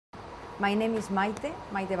My name is Maite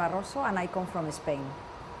Barroso, and I come from Spain,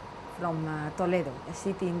 from Toledo, a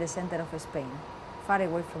city in the center of Spain, far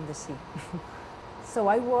away from the sea. So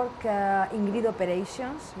I work in grid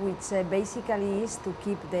operations, which basically is to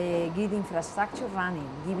keep the grid infrastructure running,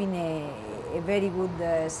 giving a very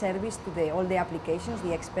good service to all the applications,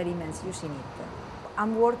 the experiments using it.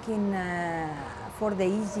 I'm working for the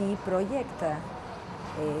EGE project,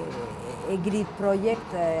 a grid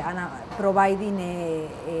project, and providing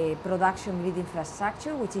a production grid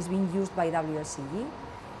infrastructure which is being used by WLCG,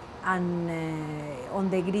 and on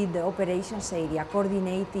the grid operations area,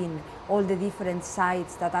 coordinating all the different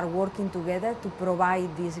sites that are working together to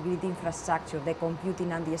provide this grid infrastructure, the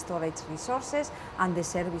computing and the storage resources, and the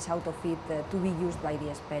service out of it to be used by the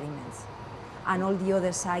experiments, and all the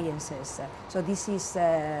other sciences. So this is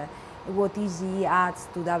what EGE adds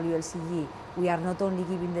to WLCG. We are not only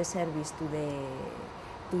giving the service to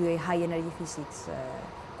the high energy physics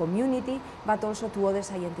community, but also to other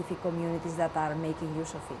scientific communities that are making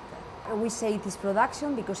use of it. We say it is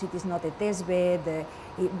production because it is not a test bed,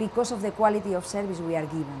 because of the quality of service we are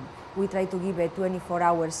given. We try to give a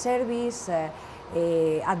 24-hour service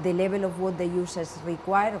at the level of what the users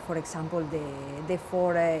require. For example, the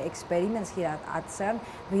 4 experiments here at CERN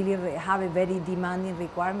really have a very demanding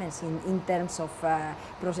requirements in terms of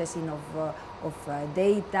processing of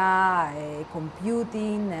data,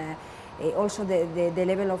 computing, also the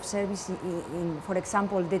level of service for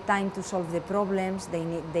example, the time to solve the problems, they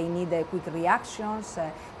need quick reactions,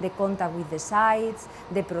 the contact with the sites,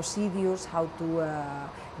 the procedures, how to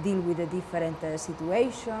deal with the different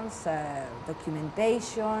situations,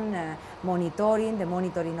 documentation, monitoring, the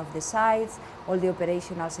monitoring of the sites, all the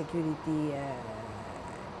operational security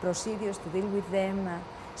procedures to deal with them.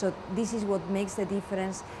 So this is what makes the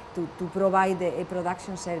difference to provide a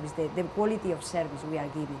production service, the quality of service we are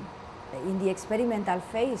giving. In the experimental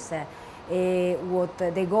phase, what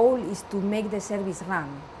the goal is to make the service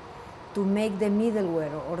run, to make the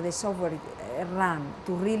middleware or the software run,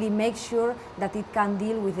 to really make sure that it can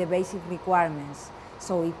deal with the basic requirements.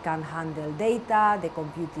 So it can handle data, the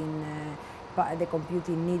computing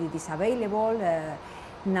needed is available.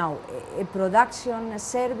 Now, a production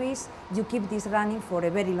service, you keep this running for a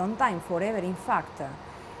very long time, forever in fact.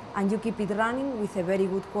 And you keep it running with a very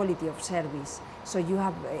good quality of service. So you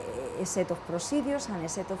have a set of procedures and a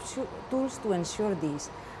set of tools to ensure this.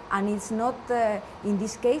 And it's not, in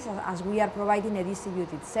this case, as we are providing a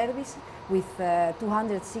distributed service with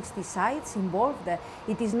 260 sites involved,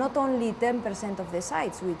 it is not only 10% of the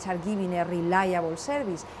sites which are giving a reliable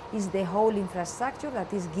service, it's the whole infrastructure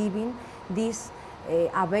that is giving this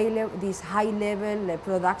this high-level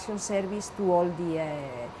production service to all the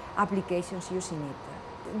applications using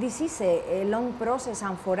it. This is a long process,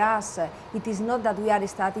 and for us, it is not that we are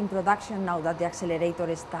starting production now that the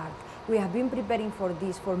accelerator starts. We have been preparing for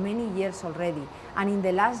this for many years already, and in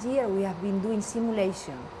the last year we have been doing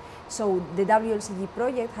simulation. So the WLCG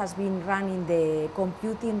project has been running the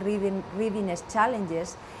computing readiness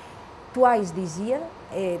challenges twice this year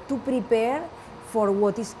to prepare for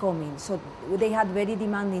what is coming. So they had very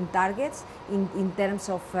demanding targets in terms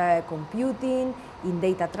of computing, in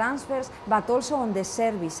data transfers, but also on the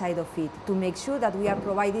service side of it, to make sure that we are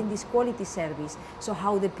providing this quality service. So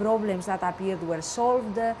how the problems that appeared were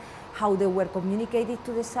solved, how they were communicated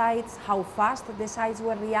to the sites, how fast the sites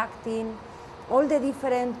were reacting, all the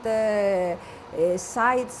different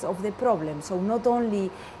sides of the problem. So not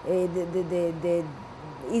only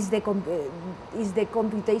is the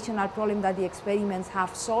computational problem that the experiments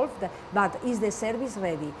have solved, but is the service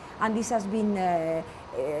ready? And this has been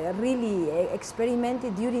really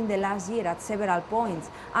experimented during the last year at several points,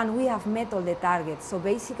 and we have met all the targets. So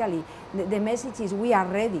basically, the message is we are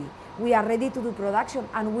ready. We are ready to do production,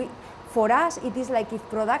 and for us, it is like if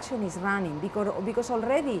production is running, because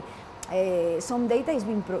already some data is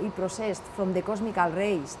being processed from the cosmic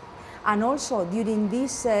rays, and also during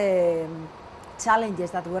these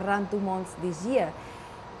challenges that were run 2 months this year,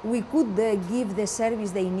 we could give the service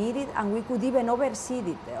they needed, and we could even oversee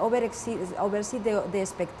the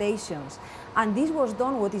expectations. And this was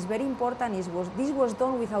done, what is very important is this was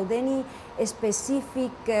done without any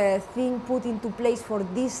specific thing put into place for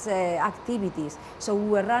these activities. So we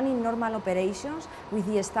were running normal operations with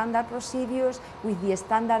the standard procedures, with the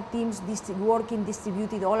standard teams working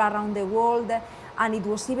distributed all around the world, and it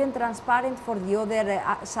was even transparent for the other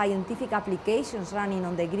scientific applications running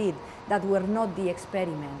on the grid that were not the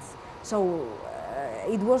experiments. So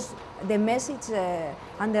it was the message,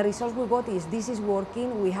 and the results we got is this is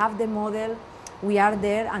working, we have the model, we are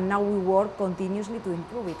there, and now we work continuously to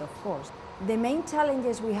improve it, of course. The main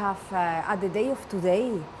challenges we have at the day of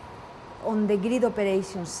today on the grid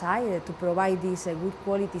operation side, to provide this good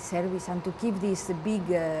quality service and to keep this big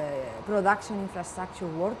production infrastructure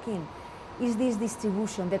working, is this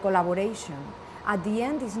distribution, the collaboration. At the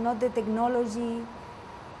end, it's not the technology,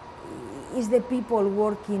 it's the people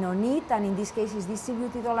working on it, and in this case, it's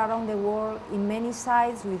distributed all around the world in many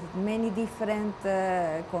sites with many different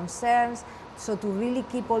concerns. So to really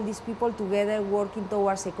keep all these people together working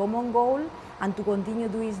towards a common goal and to continue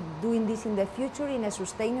doing this in the future in a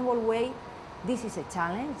sustainable way, this is a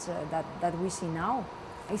challenge that we see now.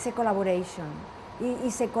 It's a collaboration.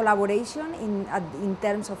 It's a collaboration in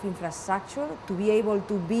terms of infrastructure. To be able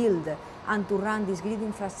to build and to run this grid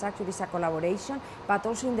infrastructure is a collaboration, but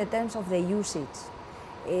also in the terms of the usage.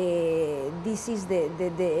 This is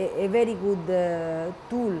a very good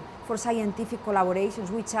tool for scientific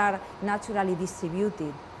collaborations, which are naturally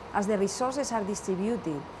distributed. As the resources are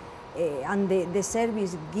distributed and the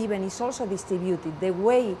service given is also distributed, the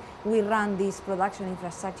way we run this production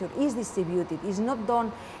infrastructure is distributed. It's not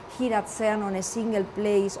done here at CERN on a single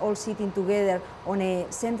place, all sitting together on a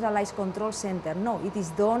centralized control center. No, it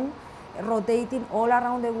is done rotating all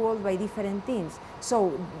around the world by different teams.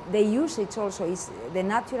 So the usage also is, the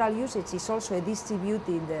natural usage is also a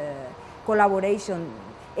distributed collaboration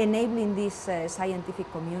enabling these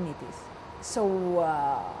scientific communities. So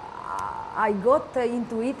I got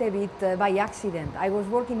into it a bit by accident. I was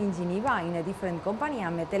working in Geneva in a different company.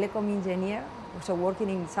 I'm a telecom engineer, so working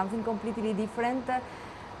in something completely different.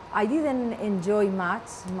 I didn't enjoy much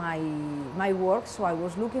my work, so I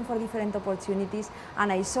was looking for different opportunities,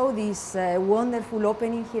 and I saw this wonderful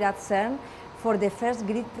opening here at CERN for the first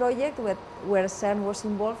grid project where CERN was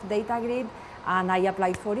involved, data grid, and I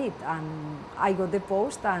applied for it, and I got the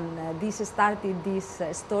post, and this started this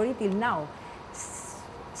story till now,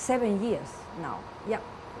 7 years now. Yeah.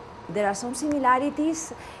 There are some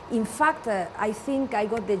similarities. In fact, I think I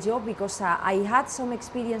got the job because I had some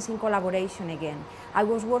experience in collaboration again. I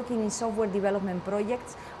was working in software development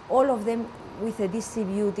projects, all of them with a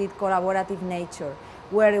distributed, collaborative nature,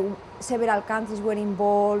 where several countries were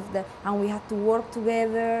involved and we had to work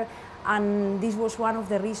together. And this was one of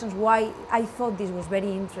the reasons why I thought this was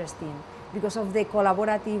very interesting, because of the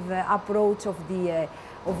collaborative approach of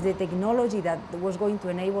the technology that was going to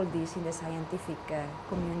enable this in the scientific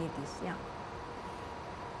communities. Yeah.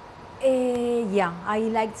 Yeah, I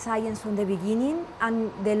liked science from the beginning, and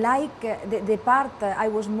the part I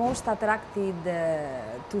was most attracted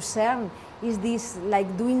to CERN is this,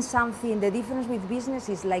 like doing something. The difference with business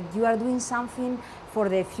is like you are doing something for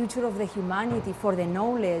the future of the humanity, for the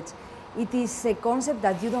knowledge. It is a concept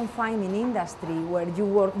that you don't find in industry, where you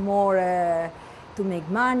work more to make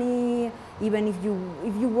money. Even if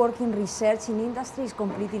you work in research in industry, it's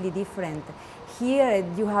completely different. Here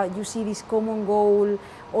you see this common goal,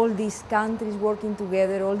 all these countries working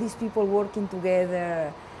together, all these people working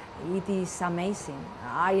together. It is amazing.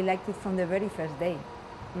 I liked it from the very first day.